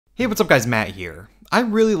Hey, what's up guys, Matt here. I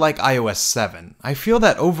really like iOS 7. I feel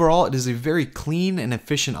that overall it is a very clean and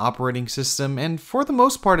efficient operating system, and for the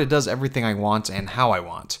most part it does everything I want and how I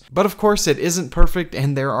want. But of course it isn't perfect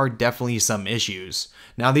and there are definitely some issues.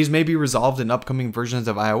 Now these may be resolved in upcoming versions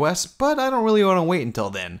of iOS, but I don't really want to wait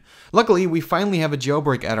until then. Luckily, we finally have a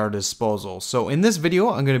jailbreak at our disposal, so in this video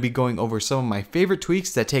I'm going to be going over some of my favorite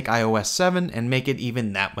tweaks that take iOS 7 and make it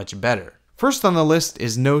even that much better. First on the list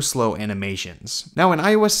is NoSlowAnimations. Now in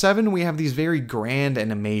iOS 7 we have these very grand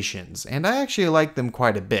animations, and I actually like them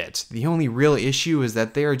quite a bit. The only real issue is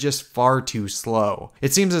that they are just far too slow.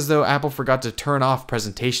 It seems as though Apple forgot to turn off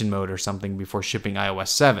presentation mode or something before shipping iOS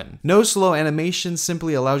 7. NoSlowAnimations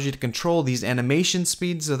simply allows you to control these animation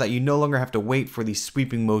speeds so that you no longer have to wait for these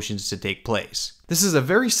sweeping motions to take place. This is a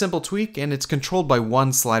very simple tweak and it's controlled by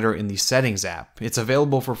one slider in the Settings app. It's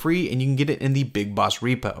available for free and you can get it in the Big Boss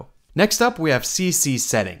repo. Next up, we have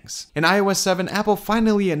CCSettings. In iOS 7, Apple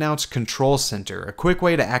finally announced Control Center, a quick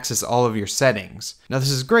way to access all of your settings. Now this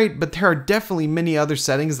is great, but there are definitely many other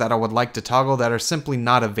settings that I would like to toggle that are simply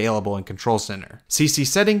not available in Control Center.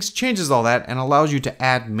 CCSettings changes all that and allows you to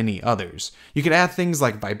add many others. You can add things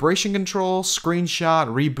like vibration control, screenshot,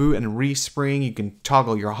 reboot and respring, you can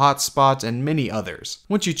toggle your hotspots, and many others.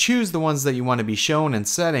 Once you choose the ones that you want to be shown in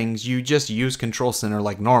settings, you just use Control Center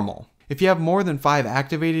like normal. If you have more than 5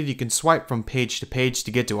 activated, you can swipe from page to page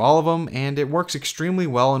to get to all of them, and it works extremely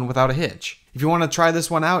well and without a hitch. If you want to try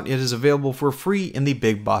this one out, it is available for free in the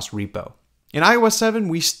Big Boss repo. In iOS 7,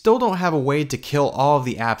 we still don't have a way to kill all of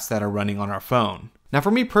the apps that are running on our phone. Now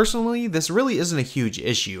for me personally, this really isn't a huge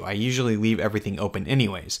issue. I usually leave everything open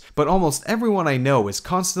anyways, but almost everyone I know is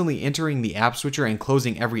constantly entering the app switcher and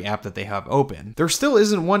closing every app that they have open. There still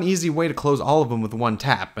isn't one easy way to close all of them with one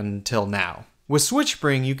tap until now. With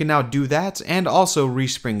SwitchSpring, you can now do that and also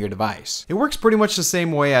respring your device. It works pretty much the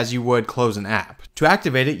same way as you would close an app. To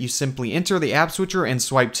activate it, you simply enter the app switcher and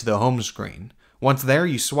swipe to the home screen. Once there,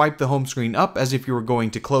 you swipe the home screen up as if you were going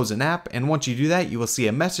to close an app, and once you do that, you will see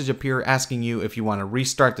a message appear asking you if you want to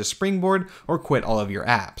restart the springboard or quit all of your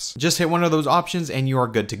apps. Just hit one of those options and you are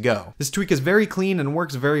good to go. This tweak is very clean and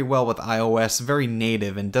works very well with iOS, very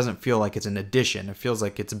native, and doesn't feel like it's an addition, it feels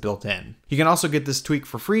like it's built in. You can also get this tweak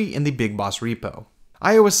for free in the Big Boss repo.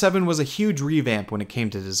 iOS 7 was a huge revamp when it came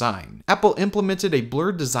to design. Apple implemented a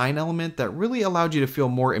blurred design element that really allowed you to feel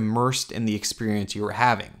more immersed in the experience you were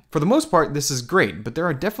having. For the most part, this is great, but there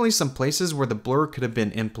are definitely some places where the blur could have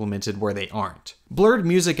been implemented where they aren't.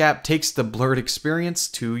 BlurredMusicApp takes the blurred experience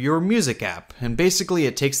to your music app, and basically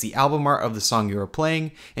it takes the album art of the song you are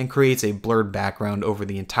playing and creates a blurred background over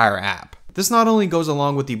the entire app. This not only goes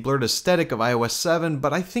along with the blurred aesthetic of iOS 7,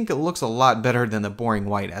 but I think it looks a lot better than the boring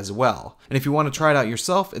white as well. And if you want to try it out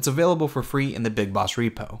yourself, it's available for free in the Big Boss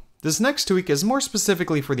repo. This next tweak is more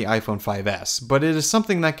specifically for the iPhone 5S, but it is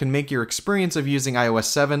something that can make your experience of using iOS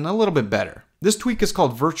 7 a little bit better. This tweak is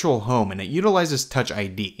called VirtualHome and it utilizes Touch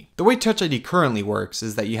ID. The way Touch ID currently works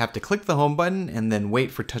is that you have to click the home button and then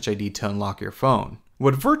wait for Touch ID to unlock your phone.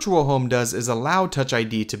 What VirtualHome does is allow Touch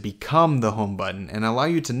ID to become the home button and allow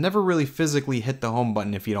you to never really physically hit the home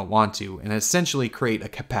button if you don't want to, and essentially create a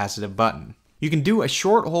capacitive button. You can do a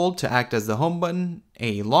short hold to act as the home button,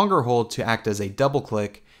 a longer hold to act as a double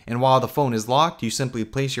click, and while the phone is locked, you simply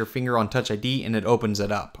place your finger on Touch ID and it opens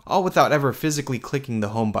it up, all without ever physically clicking the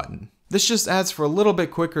home button. This just adds for a little bit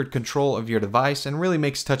quicker control of your device and really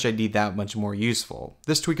makes Touch ID that much more useful.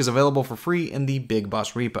 This tweak is available for free in the Big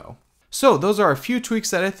Boss repo. So those are a few tweaks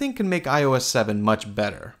that I think can make iOS 7 much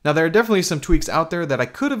better. Now there are definitely some tweaks out there that I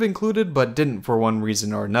could have included but didn't for one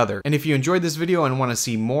reason or another. And if you enjoyed this video and want to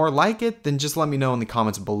see more like it, then just let me know in the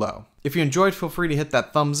comments below. If you enjoyed, feel free to hit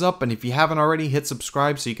that thumbs up, and if you haven't already, hit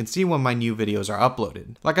subscribe so you can see when my new videos are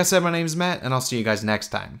uploaded. Like I said, my name is Matt, and I'll see you guys next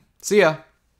time. See ya!